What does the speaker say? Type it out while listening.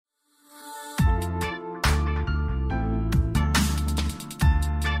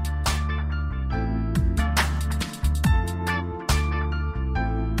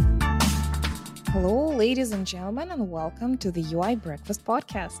ladies and gentlemen, and welcome to the UI Breakfast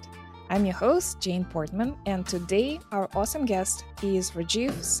Podcast. I'm your host, Jane Portman, and today our awesome guest is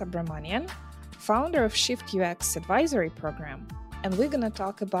Rajiv Subramanian, founder of Shift UX Advisory Program, and we're going to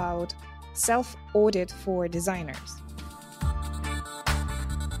talk about self-audit for designers.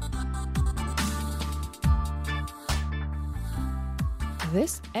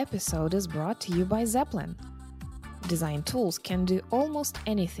 This episode is brought to you by Zeppelin. Design tools can do almost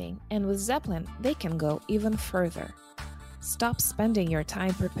anything, and with Zeppelin, they can go even further. Stop spending your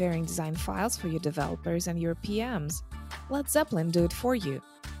time preparing design files for your developers and your PMs. Let Zeppelin do it for you.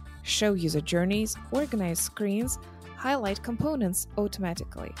 Show user journeys, organize screens, highlight components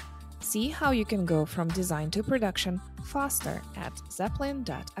automatically. See how you can go from design to production faster at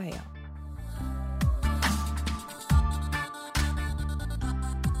zeppelin.io.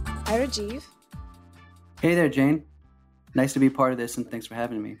 Hi, Rajiv. Hey there, Jane. Nice to be part of this, and thanks for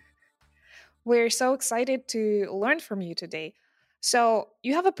having me. We're so excited to learn from you today. So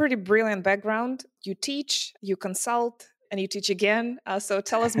you have a pretty brilliant background. You teach, you consult, and you teach again. So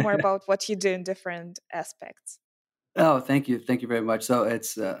tell us more about what you do in different aspects. Oh, thank you. Thank you very much. So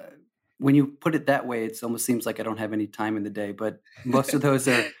it's when you put it that way, it almost seems like I don't have any time in the day, but most of those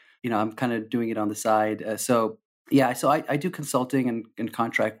are, I'm kind of doing it on the side. So I do consulting and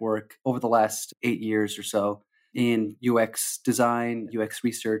contract work over the last 8 years or so in UX design, UX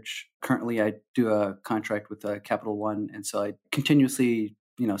research. Currently, I do a contract with Capital One. And so I continuously,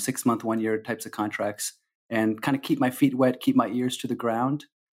 6-month, 1-year types of contracts and kind of keep my feet wet, keep my ears to the ground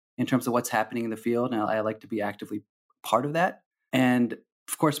in terms of what's happening in the field. And I like to be actively part of that. And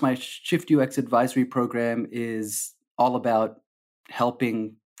of course, my Shift UX advisory program is all about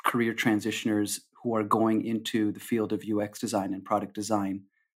helping career transitioners who are going into the field of UX design and product design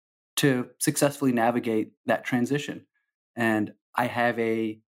to successfully navigate that transition. And I have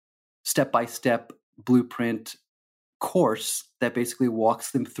a step-by-step blueprint course that basically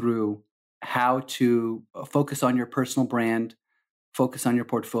walks them through how to focus on your personal brand, focus on your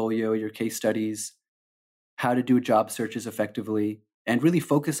portfolio, your case studies, how to do job searches effectively, and really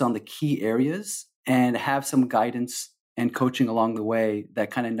focus on the key areas and have some guidance and coaching along the way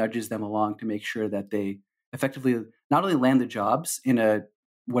that kind of nudges them along to make sure that they effectively not only land the jobs in a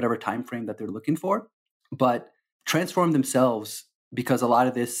whatever time frame that they're looking for, but transform themselves. Because a lot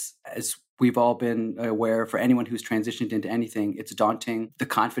of this, as we've all been aware, for anyone who's transitioned into anything, it's daunting. The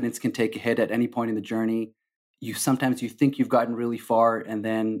confidence can take a hit at any point in the journey. Sometimes you think you've gotten really far, and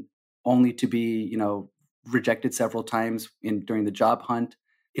then only to be, rejected several times during the job hunt.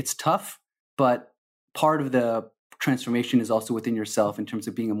 It's tough, but part of the transformation is also within yourself in terms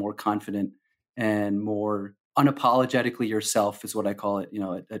of being a more confident and more unapologetically yourself is what I call it,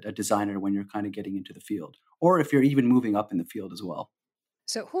 a designer when you're kind of getting into the field, or if you're even moving up in the field as well.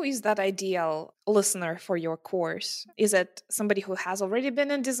 So who is that ideal listener for your course? Is it somebody who has already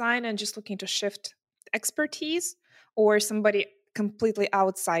been in design and just looking to shift expertise, or somebody completely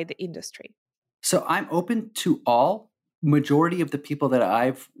outside the industry? So I'm open to all. Majority of the people that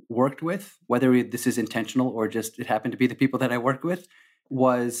I've worked with, whether this is intentional or just it happened to be the people that I worked with,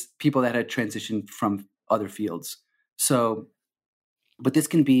 was people that had transitioned from other fields. So, but this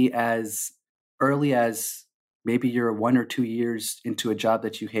can be as early as maybe you're 1 or 2 years into a job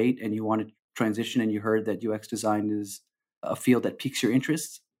that you hate and you want to transition and you heard that UX design is a field that piques your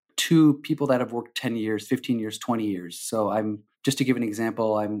interest, to people that have worked 10 years, 15 years, 20 years. So just to give an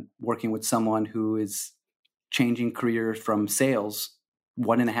example, I'm working with someone who is changing career from sales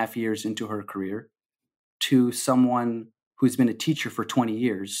 1.5 years into her career to someone who's been a teacher for 20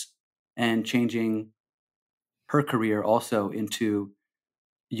 years and changing her career also into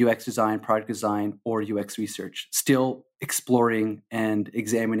UX design, product design, or UX research, still exploring and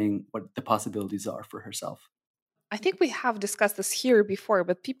examining what the possibilities are for herself. I think we have discussed this here before,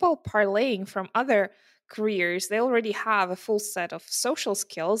 but people parlaying from other careers, they already have a full set of social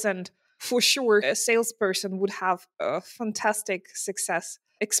skills, and for sure, a salesperson would have a fantastic success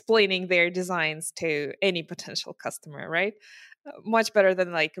explaining their designs to any potential customer, right? Much better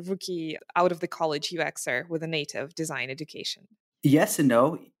than like a rookie out of the college UXer with a native design education. Yes and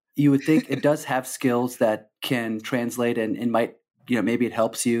no. You would think it does have skills that can translate and might, maybe it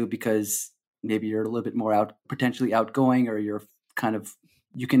helps you because maybe you're a little bit more potentially outgoing, or you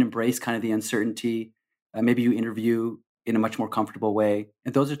can embrace kind of the uncertainty. Maybe you interview in a much more comfortable way.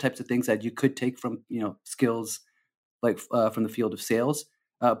 And those are types of things that you could take from, skills like from the field of sales.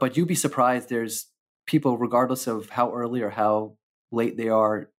 But you'd be surprised. There's people, regardless of how early or how late they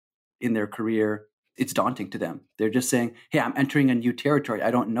are in their career, it's daunting to them. They're just saying, hey, I'm entering a new territory. I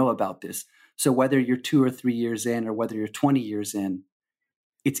don't know about this. So whether you're 2 or 3 years in, or whether you're 20 years in,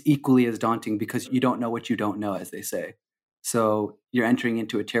 it's equally as daunting because you don't know what you don't know, as they say. So you're entering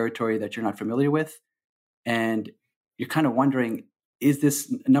into a territory that you're not familiar with, and you're kind of wondering, is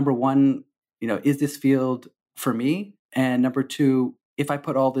this, number one, is this field for me? And number two, if I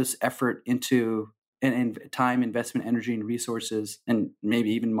put all this effort into and time, investment, energy, and resources, and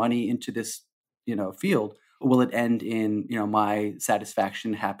maybe even money into this, field, will it end in, my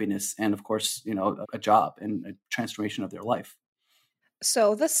satisfaction, happiness, and of course, a job and a transformation of their life?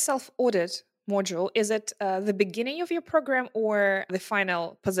 So, this self audit module, is it the beginning of your program or the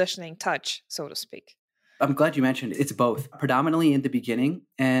final positioning touch, so to speak? I'm glad you mentioned it. It's both, predominantly in the beginning.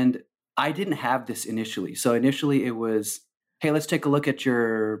 And I didn't have this initially. So initially it was, hey, let's take a look at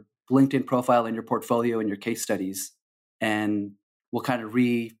your LinkedIn profile and your portfolio and your case studies. And we'll kind of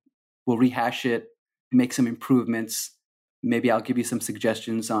we'll rehash it, make some improvements. Maybe I'll give you some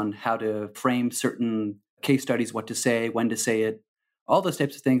suggestions on how to frame certain case studies, what to say, when to say it, all those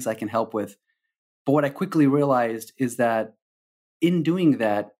types of things I can help with. But what I quickly realized is that in doing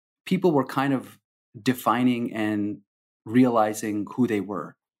that, people were kind of defining and realizing who they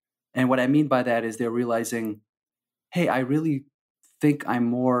were. And what I mean by that is they're realizing, hey, I really think I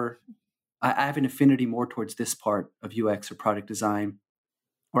have an affinity more towards this part of UX or product design,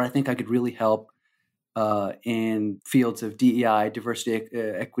 or I think I could really help in fields of DEI, diversity,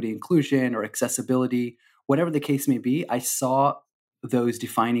 equity, inclusion, or accessibility, whatever the case may be. I saw those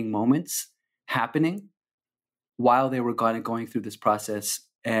defining moments happening while they were going through this process.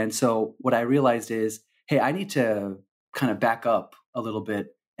 And so what I realized is, hey, I need to kind of back up a little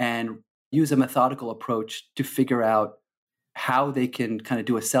bit and use a methodical approach to figure out how they can kind of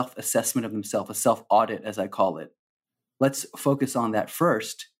do a self-assessment of themselves, a self-audit, as I call it. Let's focus on that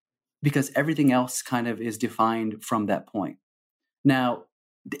first, because everything else kind of is defined from that point. Now,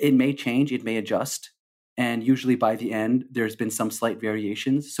 it may change, it may adjust. And usually by the end, there's been some slight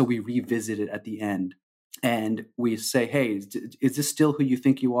variations. So we revisit it at the end. And we say, hey, is this still who you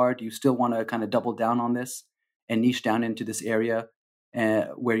think you are? Do you still want to kind of double down on this and niche down into this area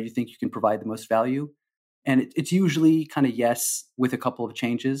where you think you can provide the most value? And it's usually kind of yes, with a couple of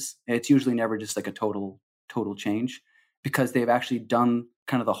changes. It's usually never just like a total change, because they've actually done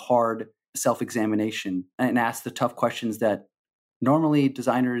kind of the hard self-examination and asked the tough questions that normally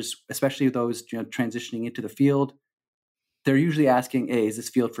designers, especially those transitioning into the field, they're usually asking, hey, is this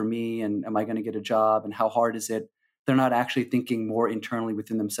field for me? And am I going to get a job? And how hard is it? They're not actually thinking more internally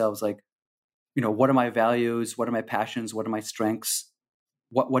within themselves, like, what are my values? What are my passions? What are my strengths?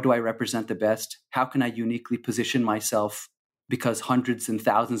 What do I represent the best? How can I uniquely position myself? Because hundreds and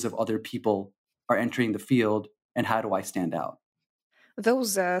thousands of other people are entering the field. And how do I stand out?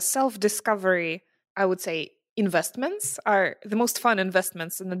 Those self-discovery, I would say, investments are the most fun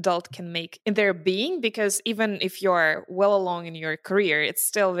investments an adult can make in their being, because even if you're well along in your career, it's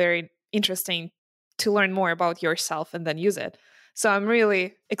still very interesting to learn more about yourself and then use it. So I'm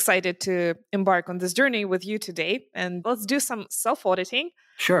really excited to embark on this journey with you today, and let's do some self-auditing.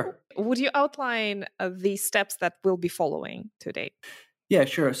 Sure. Would you outline the steps that we'll be following today? Yeah,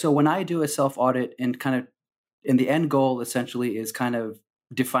 sure. So when I do a self-audit, and the end goal essentially is kind of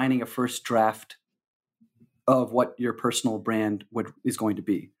defining a first draft of what your personal brand is going to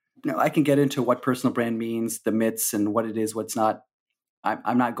be. I can get into what personal brand means, the myths, and what it is, what's not.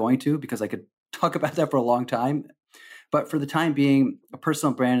 I'm not going to, because I could talk about that for a long time. But for the time being, a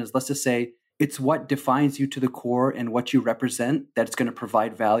personal brand is, let's just say, it's what defines you to the core and what you represent, that's going to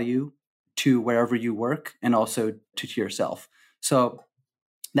provide value to wherever you work and also to yourself. So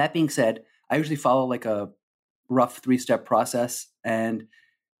that being said, I usually follow like a rough 3-step process. And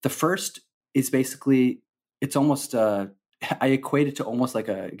the first is basically, it's almost, I equate it to almost like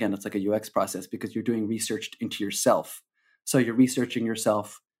it's like a UX process, because you're doing research into yourself. So you're researching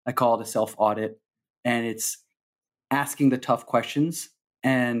yourself. I call it a self-audit, and it's asking the tough questions.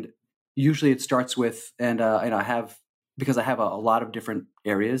 And usually it starts with, and I have, because I have a lot of different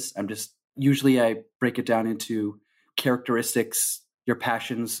areas, usually I break it down into characteristics, your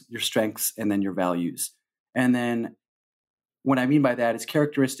passions, your strengths, and then your values. And then what I mean by that is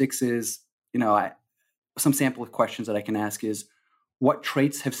characteristics is, some sample of questions that I can ask is, what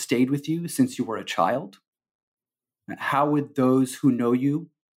traits have stayed with you since you were a child? How would those who know you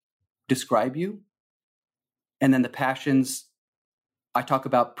describe you? And then the passions, I talk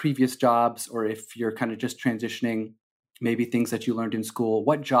about previous jobs, or if you're kind of just transitioning, maybe things that you learned in school,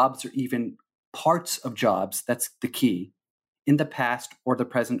 what jobs, or even parts of jobs, that's the key, in the past or the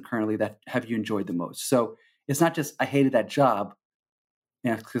present currently, that have you enjoyed the most. So it's not just, I hated that job,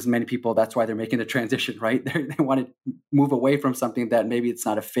 because many people, that's why they're making the transition, right? They want to move away from something that maybe it's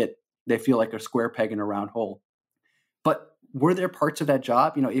not a fit. They feel like a square peg in a round hole. But were there parts of that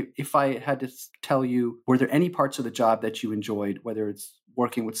job, if I had to tell you, were there any parts of the job that you enjoyed, whether it's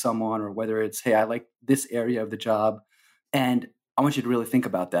working with someone or whether it's, hey, I like this area of the job? And I want you to really think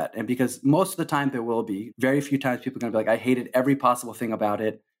about that. And because most of the time there will be, very few times people are going to be like, I hated every possible thing about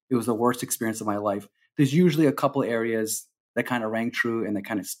it. It was the worst experience of my life. There's usually a couple areas that kind of rang true and that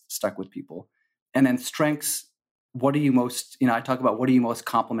kind of stuck with people. And then strengths, what are you most, I talk about what are you most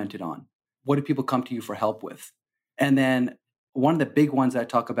complimented on? What do people come to you for help with? And then one of the big ones I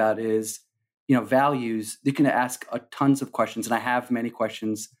talk about is, values. You can ask tons of questions, and I have many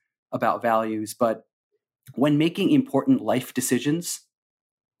questions about values, but when making important life decisions,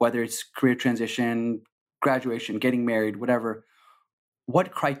 whether it's career transition, graduation, getting married, whatever,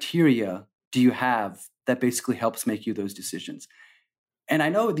 what criteria do you have that basically helps make you those decisions? And I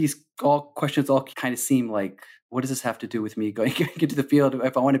know these questions all kind of seem like, what does this have to do with me going into the field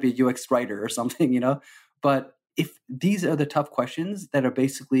if I want to be a UX writer or something, But if these are the tough questions that are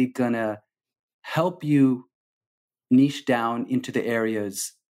basically going to help you niche down into the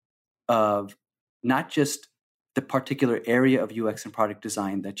areas of not just the particular area of UX and product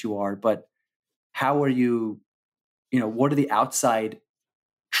design that you are, but how are you, what are the outside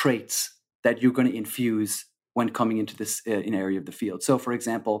traits that you're going to infuse when coming into this an area of the field. So for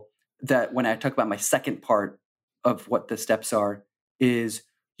example, that when I talk about my second part of what the steps are, is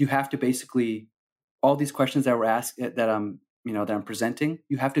you have to basically, all these questions that were asked that I'm presenting,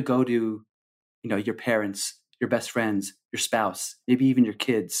 you have to go to, your parents, your best friends, your spouse, maybe even your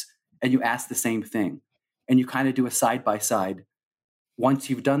kids, and you ask the same thing. And you kind of do a side by side once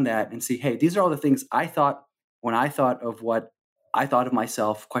you've done that and see, hey, these are all the things I thought when I thought of what I thought of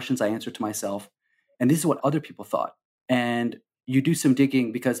myself, questions I answered to myself, and this is what other people thought. And you do some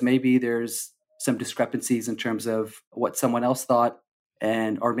digging because maybe there's some discrepancies in terms of what someone else thought,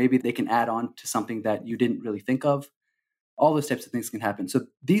 or maybe they can add on to something that you didn't really think of. All those types of things can happen. So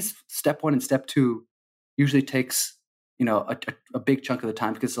these step 1 and step 2 usually takes, a big chunk of the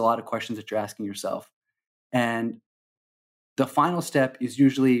time because it's a lot of questions that you're asking yourself. And the final step is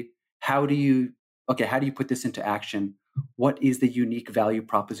usually how do you put this into action? What is the unique value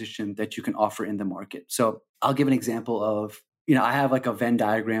proposition that you can offer in the market? So I'll give an example of, I have like a Venn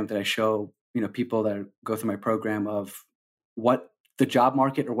diagram that I show, people that go through my program of what the job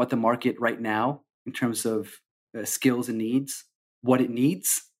market or what the market right now in terms of skills and needs, what it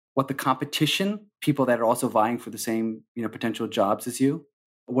needs, what the competition, people that are also vying for the same, potential jobs as you,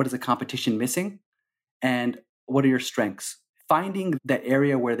 what is the competition missing? And what are your strengths? Finding that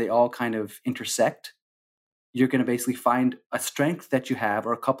area where they all kind of intersect, you're going to basically find a strength that you have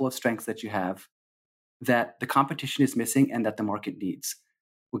or a couple of strengths that you have that the competition is missing and that the market needs.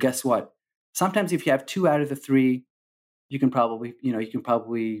 Well, guess what? Sometimes if you have 2 out of the 3, you can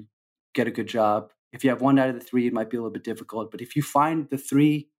probably get a good job. If you have 1 out of the 3, it might be a little bit difficult. But if you find the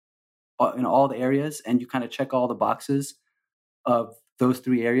 3 in all the areas and you kind of check all the boxes of those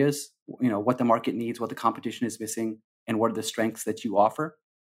 3 areas, what the market needs, what the competition is missing, and what are the strengths that you offer,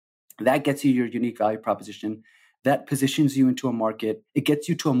 that gets you your unique value proposition. That positions you into a market. It gets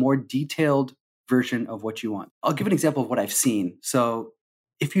you to a more detailed version of what you want. I'll give an example of what I've seen. So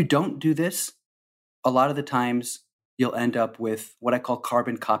if you don't do this, a lot of the times you'll end up with what I call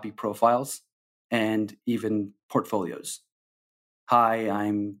carbon copy profiles and even portfolios. Hi,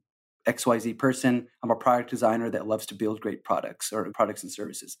 I'm XYZ person. I'm a product designer that loves to build great products or products and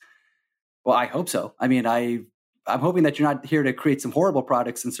services. Well, I hope so. I mean, I'm hoping that you're not here to create some horrible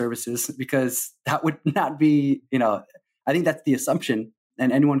products and services, because that would not be, I think that's the assumption,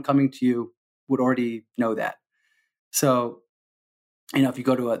 and anyone coming to you would already know that. So, if you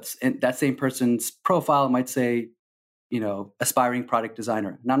go to that same person's profile, it might say, aspiring product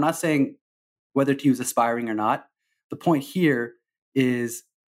designer. Now, I'm not saying whether to use aspiring or not. The point here is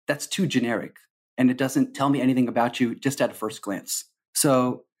that's too generic and it doesn't tell me anything about you just at a first glance.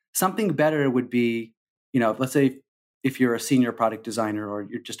 So something better would be, let's say if you're a senior product designer or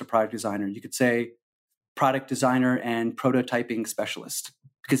you're just a product designer, you could say product designer and prototyping specialist,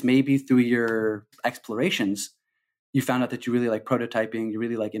 because maybe through your explorations, you found out that you really like prototyping, you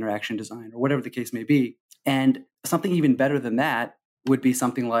really like interaction design, or whatever the case may be. And something even better than that would be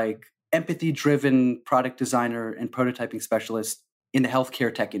something like empathy-driven product designer and prototyping specialist in the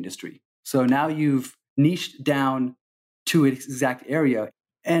healthcare tech industry. So now you've niched down to an exact area.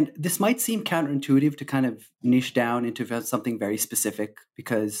 And this might seem counterintuitive to kind of niche down into something very specific,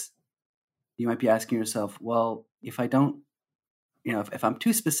 because you might be asking yourself, well, if I don't, if I'm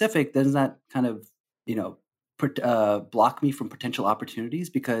too specific, doesn't that kind of, block me from potential opportunities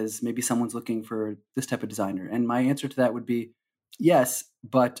because maybe someone's looking for this type of designer? And my answer to that would be yes,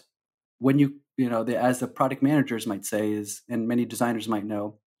 but when you as the product managers might say is, and many designers might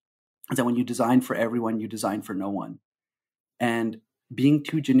know, is that when you design for everyone, you design for no one. And being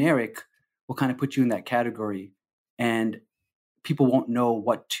too generic will kind of put you in that category, and people won't know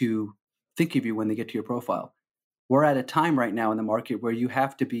what to think of you when they get to your profile. We're at a time right now in the market where you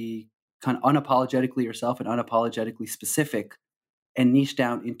have to be kind of unapologetically yourself and unapologetically specific and niche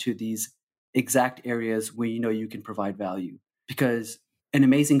down into these exact areas where you can provide value. Because an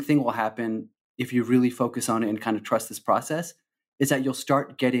amazing thing will happen if you really focus on it and kind of trust this process, is that you'll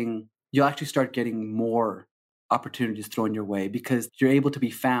actually start getting more opportunities thrown your way because you're able to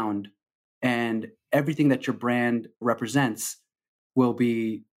be found, and everything that your brand represents will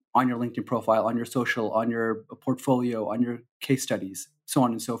be on your LinkedIn profile, on your social, on your portfolio, on your case studies, so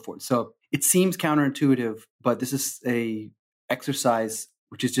on and so forth. So it seems counterintuitive, but this is a exercise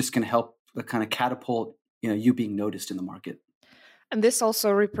which is just going to help kind of catapult you being noticed in the market. And this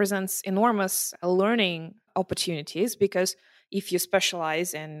also represents enormous learning opportunities, because if you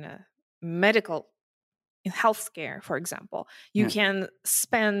specialize in in healthcare, for example, you can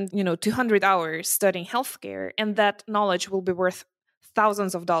spend 200 hours studying healthcare, and that knowledge will be worth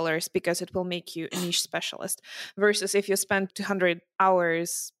thousands of dollars because it will make you a niche specialist, versus if you spend 200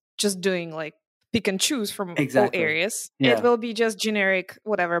 hours just doing like pick and choose from all areas, it will be just generic,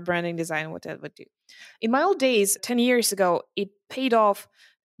 whatever, branding design, what it would do. In my old days, 10 years ago, it paid off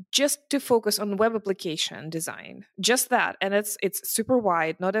just to focus on web application design, just that. And it's super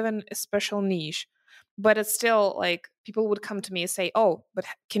wide, not even a special niche, but it's still like people would come to me and say, oh, but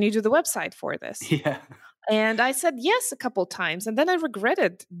can you do the website for this? Yeah. And I said yes a couple times. And then I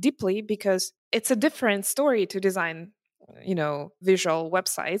regretted deeply, because it's a different story to design, visual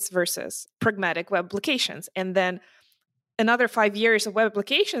websites versus pragmatic web applications. And then another 5 years of web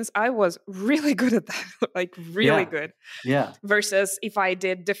applications, I was really good at that, like really good. Yeah. Versus if I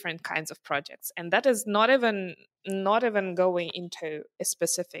did different kinds of projects. And that is not even going into a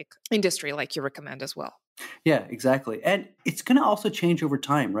specific industry like you recommend as well. Yeah, exactly. And it's going to also change over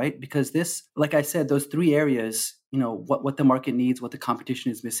time, right? Because this, like I said, those three areas, what the market needs, what the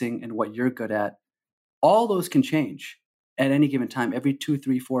competition is missing, and what you're good at, all those can change at any given time. Every 2,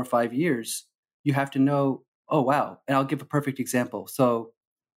 3, 4, 5 years, you have to know, oh, wow. And I'll give a perfect example. So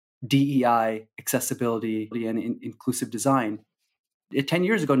DEI, accessibility, and inclusive design. 10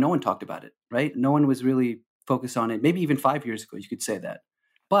 years ago, no one talked about it, right? No one was really focused on it. Maybe even 5 years ago, you could say that.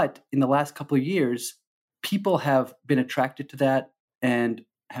 But in the last couple of years, people have been attracted to that and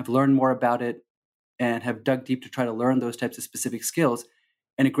have learned more about it and have dug deep to try to learn those types of specific skills.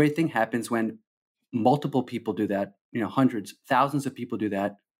 And a great thing happens when multiple people do that, hundreds, thousands of people do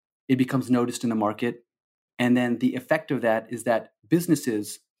that. It becomes noticed in the market. And then the effect of that is that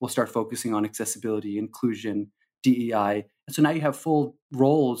businesses will start focusing on accessibility, inclusion, DEI. And so now you have full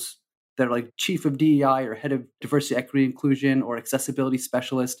roles that are like chief of DEI or head of diversity, equity, inclusion, or accessibility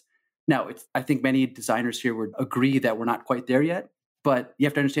specialist. Now, I think many designers here would agree that we're not quite there yet, but you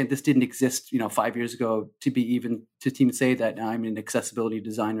have to understand this didn't exist, 5 years ago to even say that I'm an accessibility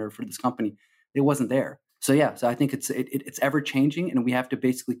designer for this company. It wasn't there. So I think it's ever changing, and we have to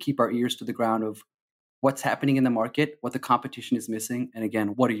basically keep our ears to the ground of what's happening in the market, what the competition is missing, and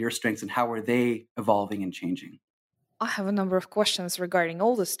again, what are your strengths and how are they evolving and changing? I have a number of questions regarding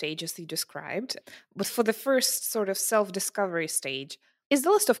all the stages you described, but for the first sort of self-discovery stage, is the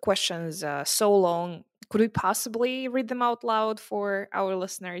list of questions so long? Could we possibly read them out loud for our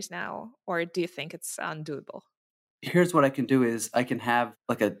listeners now, or do you think it's undoable? Here's what I can do is I can have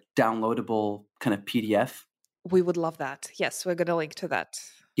like a downloadable kind of PDF. We would love that. Yes, we're going to link to that.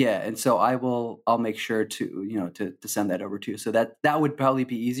 Yeah, and so I'll make sure to to send that over to you. So that would probably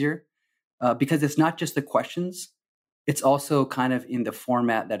be easier because it's not just the questions. It's also kind of in the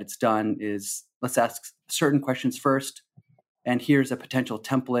format that it's done is let's ask certain questions first. And here's a potential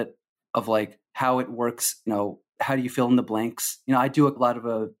template of like how it works. How do you fill in the blanks? I do a lot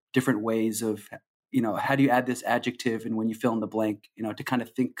of different ways of, how do you add this adjective? And when you fill in the blank, to kind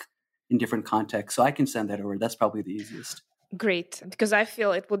of think in different contexts. So I can send that over. That's probably the easiest. Great, because I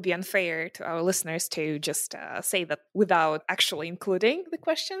feel it would be unfair to our listeners to just say that without actually including the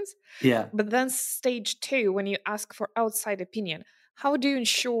questions. Yeah. But then stage 2, when you ask for outside opinion, how do you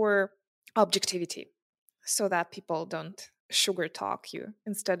ensure objectivity so that people don't sugar talk you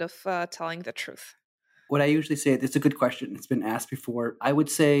instead of telling the truth? What I usually say, it's a good question. It's been asked before. I would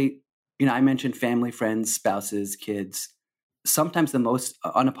say, I mentioned family, friends, spouses, kids. Sometimes the most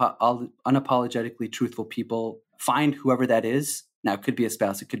unapologetically truthful people find whoever that is. Now, it could be a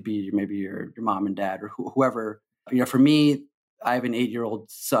spouse. It could be maybe your mom and dad or whoever. For me, I have an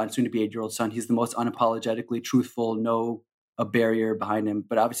 8-year-old son, soon to be 8-year-old son. He's the most unapologetically truthful, no a barrier behind him.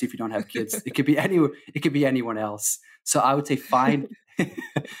 But obviously, if you don't have kids, it could be anyone else. So I would say find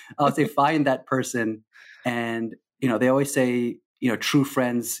that person. And they always say, true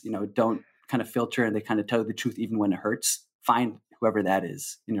friends, don't kind of filter, and they kind of tell you the truth even when it hurts. Find whoever that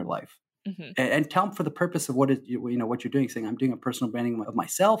is in your life. Mm-hmm. And tell them for the purpose of what you're doing, saying, I'm doing a personal branding of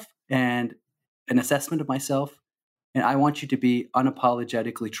myself and an assessment of myself. And I want you to be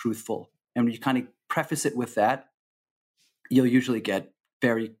unapologetically truthful. And when you kind of preface it with that, you'll usually get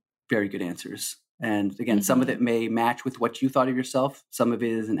very, very good answers. And again, mm-hmm. some of it may match with what you thought of yourself. Some of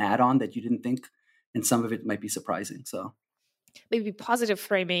it is an add-on that you didn't think, and some of it might be surprising. So maybe positive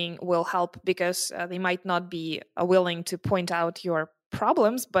framing will help, because they might not be willing to point out your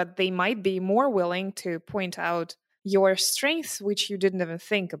problems, but they might be more willing to point out your strengths, which you didn't even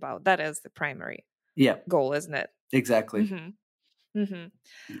think about. That is the primary goal, isn't it? Exactly. Mm-hmm.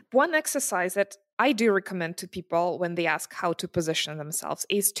 Mm-hmm. One exercise that I do recommend to people when they ask how to position themselves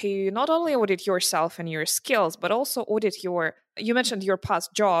is to not only audit yourself and your skills, but also audit you mentioned your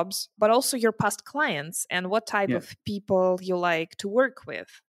past jobs, but also your past clients and what type of people you like to work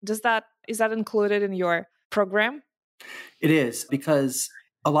with. Is that included in your program? It is, because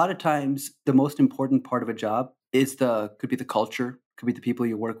a lot of times the most important part of a job could be the culture, could be the people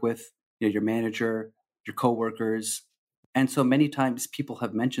you work with, your manager, your coworkers. And so many times people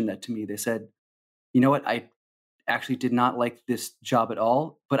have mentioned that to me. They said, you know what, I actually did not like this job at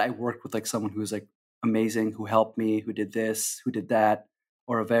all, but I worked with someone who was amazing, who helped me, who did this, who did that,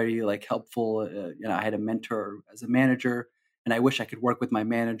 or a very helpful, I had a mentor as a manager, and I wish I could work with my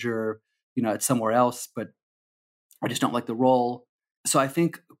manager, at somewhere else, but I just don't like the role. So I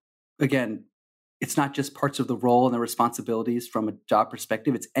think, again, it's not just parts of the role and the responsibilities from a job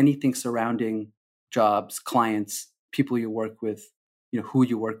perspective. It's anything surrounding jobs, clients, people you work with, who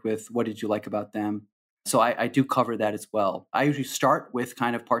you work with, what did you like about them. So I do cover that as well. I usually start with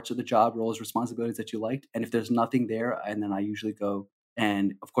kind of parts of the job, roles, responsibilities that you liked. And if there's nothing there, and then I usually go,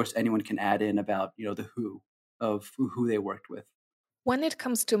 and of course, anyone can add in about, the who of who they worked with. When it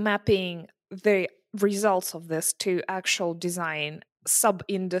comes to mapping the results of this to actual design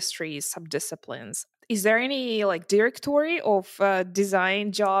sub-industries, sub-disciplines, is there any directory of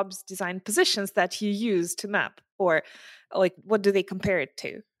design jobs, design positions that you use to map? Or what do they compare it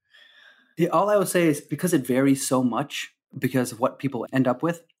to? Yeah, all I would say is, because it varies so much because of what people end up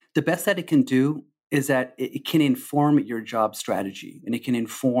with, the best that it can do is that it can inform your job strategy, and it can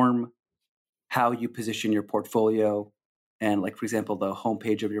inform how you position your portfolio and, for example, the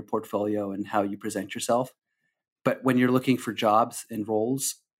homepage of your portfolio and how you present yourself. But when you're looking for jobs and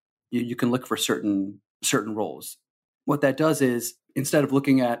roles, you can look for certain roles. What that does is, instead of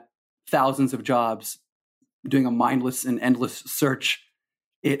looking at thousands of jobs, doing a mindless and endless search,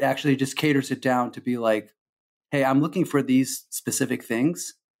 it actually just caters it down to be like, hey, I'm looking for these specific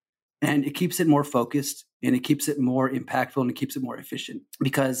things. And it keeps it more focused, and it keeps it more impactful, and it keeps it more efficient.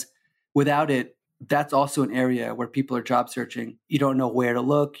 Because without it, that's also an area where people are job searching. You don't know where to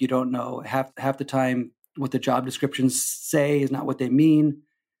look. You don't know half the time what the job descriptions say is not what they mean.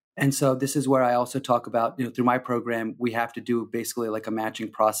 And so this is where I also talk about, through my program, we have to do basically a matching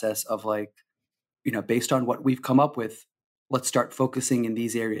process of based on what we've come up with, let's start focusing in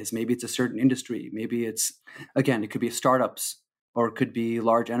these areas. Maybe it's a certain industry. Maybe it's, again, it could be startups, or it could be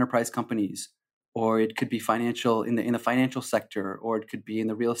large enterprise companies, or it could be financial in the financial sector, or it could be in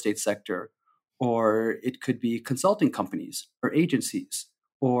the real estate sector, or it could be consulting companies or agencies.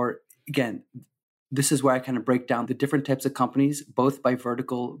 Or again, this is where I kind of break down the different types of companies, both by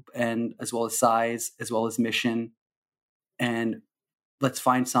vertical and as well as size, as well as mission. And let's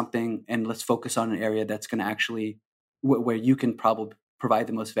find something, and let's focus on an area that's going to actually where you can probably provide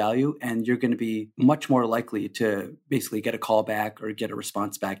the most value, and you're going to be much more likely to basically get a call back or get a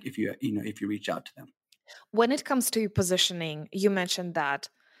response back if you reach out to them. When it comes to positioning, you mentioned that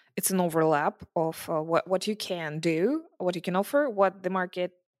it's an overlap of what you can do, what you can offer, what the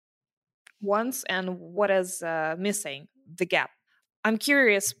market wants, and what is missing, the gap. I'm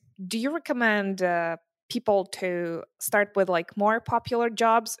curious, do you recommend people to start with more popular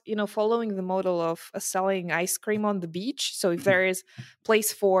jobs, following the model of selling ice cream on the beach? So if there is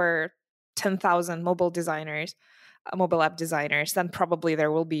place for 10,000 mobile app designers, then probably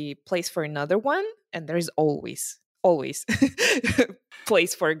there will be place for another one, and there's always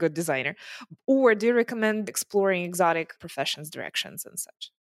place for a good designer. Or do you recommend exploring exotic professions, directions, and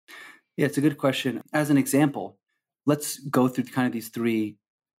such? Yeah, it's a good question. As an example, let's go through kind of these three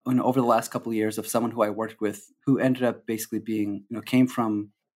over the last couple of years of someone who I worked with, who ended up basically being, came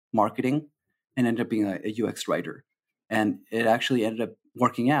from marketing and ended up being a UX writer. And it actually ended up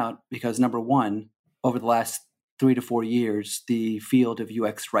working out because, number one, over the last 3 to 4 years, the field of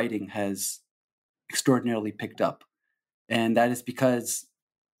UX writing has extraordinarily picked up. And that is because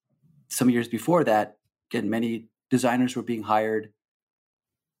some years before that, again, many designers were being hired.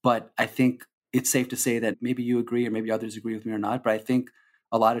 But I think it's safe to say that maybe you agree or maybe others agree with me or not, but I think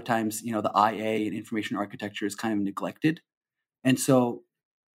a lot of times, the IA and information architecture is kind of neglected. And so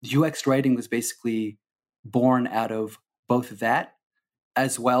UX writing was basically born out of both that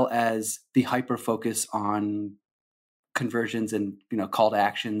as well as the hyper focus on conversions and call to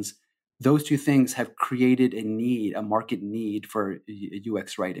actions. Those two things have created a market need for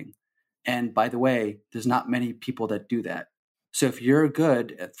UX writing. And by the way, there's not many people that do that. So if you're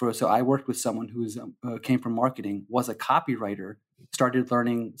good so I worked with someone who's came from marketing, was a copywriter, started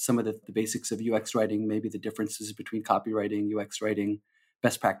learning some of the basics of UX writing, maybe the differences between copywriting, UX writing,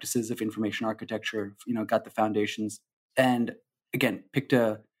 best practices of information architecture, got the foundations, and again, picked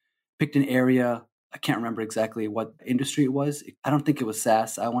an area. I can't remember exactly what industry it was. I don't think it was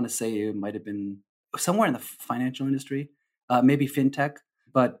SaaS. I want to say it might have been somewhere in the financial industry, maybe fintech.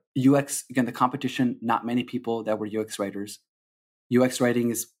 But UX, again, the competition, not many people that were UX writers. UX writing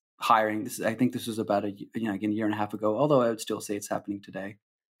is hiring. I think this was about a year and a half ago, although I would still say it's happening today.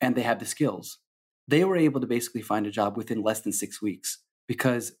 And they have the skills. They were able to basically find a job within less than 6 weeks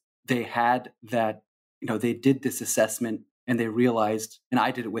because they had that, they did this assessment and they realized, and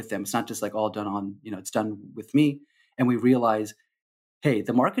I did it with them. It's not just like all done on, it's done with me. And we realized, hey,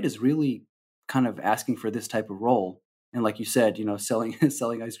 the market is really kind of asking for this type of role. And like you said, selling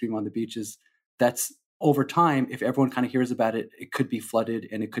ice cream on the beaches, that's over time, if everyone kind of hears about it, it could be flooded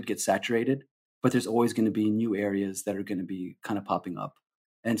and it could get saturated, but there's always going to be new areas that are going to be kind of popping up.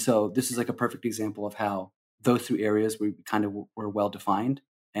 And so this is like a perfect example of how those two areas were well defined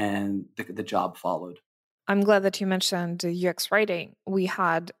and the job followed. I'm glad that you mentioned UX writing. We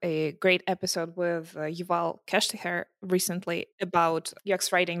had a great episode with Yuval Keshteher recently about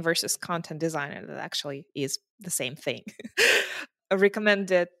UX writing versus content design, and that actually is the same thing. I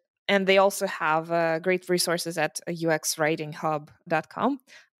recommend it. And they also have great resources at uxwritinghub.com.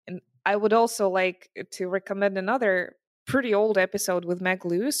 And I would also like to recommend another pretty old episode with Meg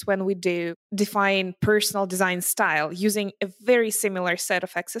Lewis when we define personal design style using a very similar set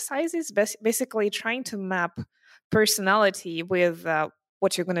of exercises, basically trying to map personality with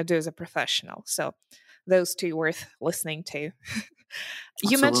what you're going to do as a professional. So those two worth listening to.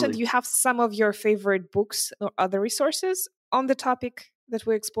 You mentioned you have some of your favorite books or other resources on the topic that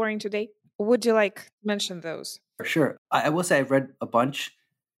we're exploring today. Would you like to mention those? For sure. I will say I've read a bunch.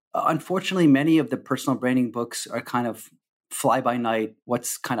 Unfortunately, many of the personal branding books are kind of fly by night,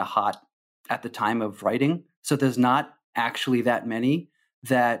 what's kind of hot at the time of writing. So there's not actually that many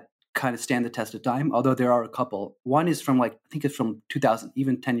that kind of stand the test of time, although there are a couple. One is from I think it's from 2000,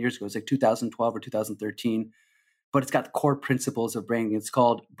 even 10 years ago. It's like 2012 or 2013. But it's got the core principles of branding. It's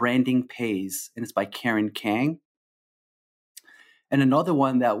called Branding Pays, and it's by Karen Kang. And another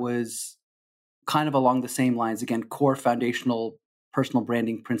one that was kind of along the same lines, again, core foundational personal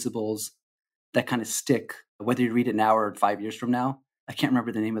branding principles that kind of stick, whether you read it now or 5 years from now. I can't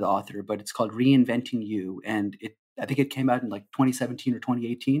remember the name of the author, but it's called Reinventing You. And I think it came out in 2017 or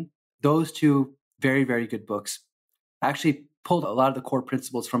 2018. Those two very, very good books. I actually pulled a lot of the core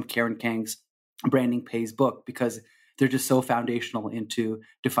principles from Karen Kang's Branding Pays book because they're just so foundational into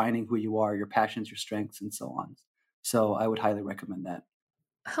defining who you are, your passions, your strengths, and so on. So I would highly recommend that.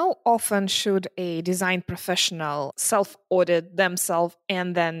 How often should a design professional self-audit themselves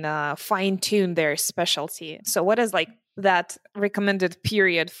and then fine-tune their specialty? So what is that recommended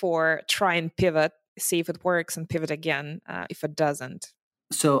period for try and pivot, see if it works, and pivot again if it doesn't?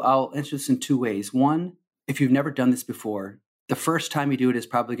 So I'll answer this in two ways. One, if you've never done this before, the first time you do it is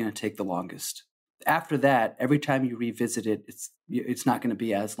probably going to take the longest. After that, every time you revisit it, it's not going to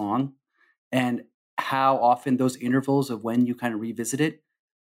be as long. And how often those intervals of when you kind of revisit it,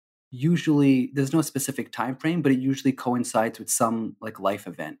 usually there's no specific time frame, but it usually coincides with some life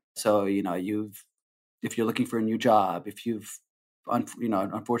event. So, if you're looking for a new job, if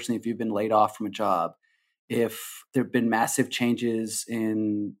unfortunately, if you've been laid off from a job, if there've been massive changes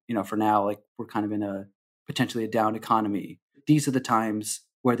in, for now, we're kind of in potentially a down economy. These are the times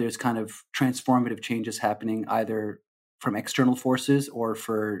where there's kind of transformative changes happening either from external forces or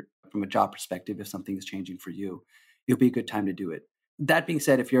from a job perspective. If something is changing for you, it'll be a good time to do it. That being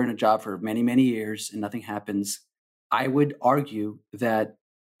said, if you're in a job for many, many years and nothing happens, I would argue that,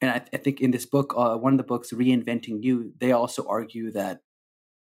 and I think in this book, one of the books, Reinventing You, they also argue that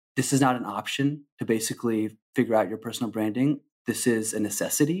this is not an option to basically figure out your personal branding. This is a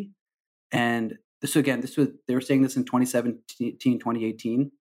necessity. And so again, they were saying this in 2017,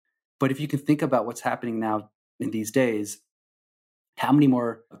 2018. But if you can think about what's happening now in these days, how many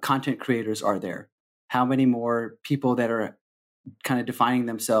more content creators are there? How many more people that are kind of defining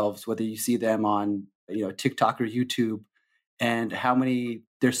themselves, whether you see them on TikTok or YouTube, and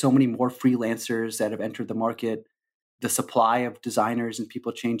there's so many more freelancers that have entered the market. The supply of designers and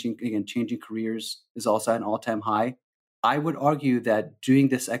people changing careers is also at an all-time high. I would argue that doing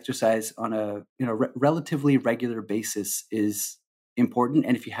this exercise on a relatively regular basis is important.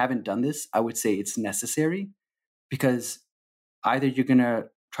 And if you haven't done this, I would say it's necessary, because either you're going to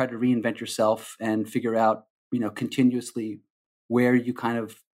try to reinvent yourself and figure out, continuously where you kind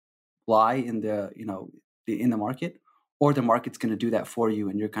of lie in the market, or the market's going to do that for you,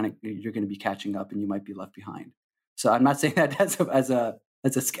 and you're going to be catching up, and you might be left behind. So I'm not saying that as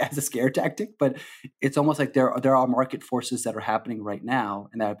a scare tactic, but it's almost like there are market forces that are happening right now,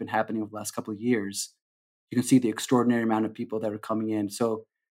 and that have been happening over the last couple of years. You can see the extraordinary amount of people that are coming in. So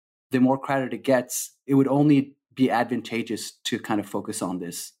the more crowded it gets, it would only be advantageous to kind of focus on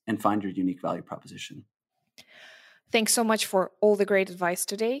this and find your unique value proposition. Thanks so much for all the great advice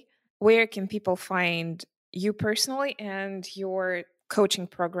today. Where can people find you personally and your coaching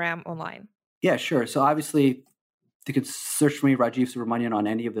program online? Yeah, sure. So obviously, you can search for me, Rajiv Subramanian, on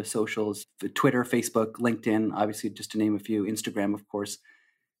any of the socials, Twitter, Facebook, LinkedIn, obviously, just to name a few, Instagram, of course.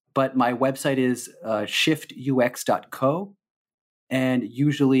 But my website is shiftux.co. And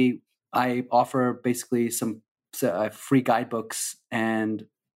usually I offer basically some free guidebooks. And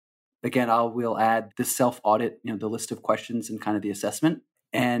again, we'll add the self-audit, the list of questions and kind of the assessment.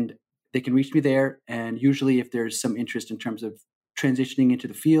 And they can reach me there. And usually if there's some interest in terms of transitioning into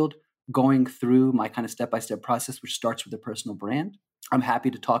the field, going through my kind of step-by-step process, which starts with a personal brand, I'm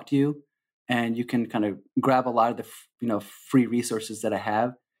happy to talk to you. And you can kind of grab a lot of the free resources that I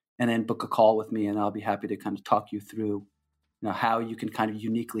have, and then book a call with me, and I'll be happy to kind of talk you through how you can kind of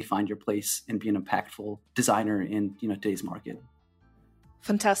uniquely find your place and be an impactful designer in today's market.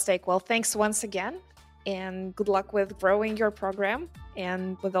 Fantastic. Well, thanks once again, and good luck with growing your program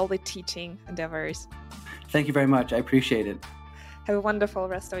and with all the teaching endeavors. Thank you very much. I appreciate it. Have a wonderful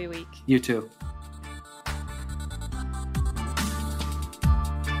rest of your week. You too.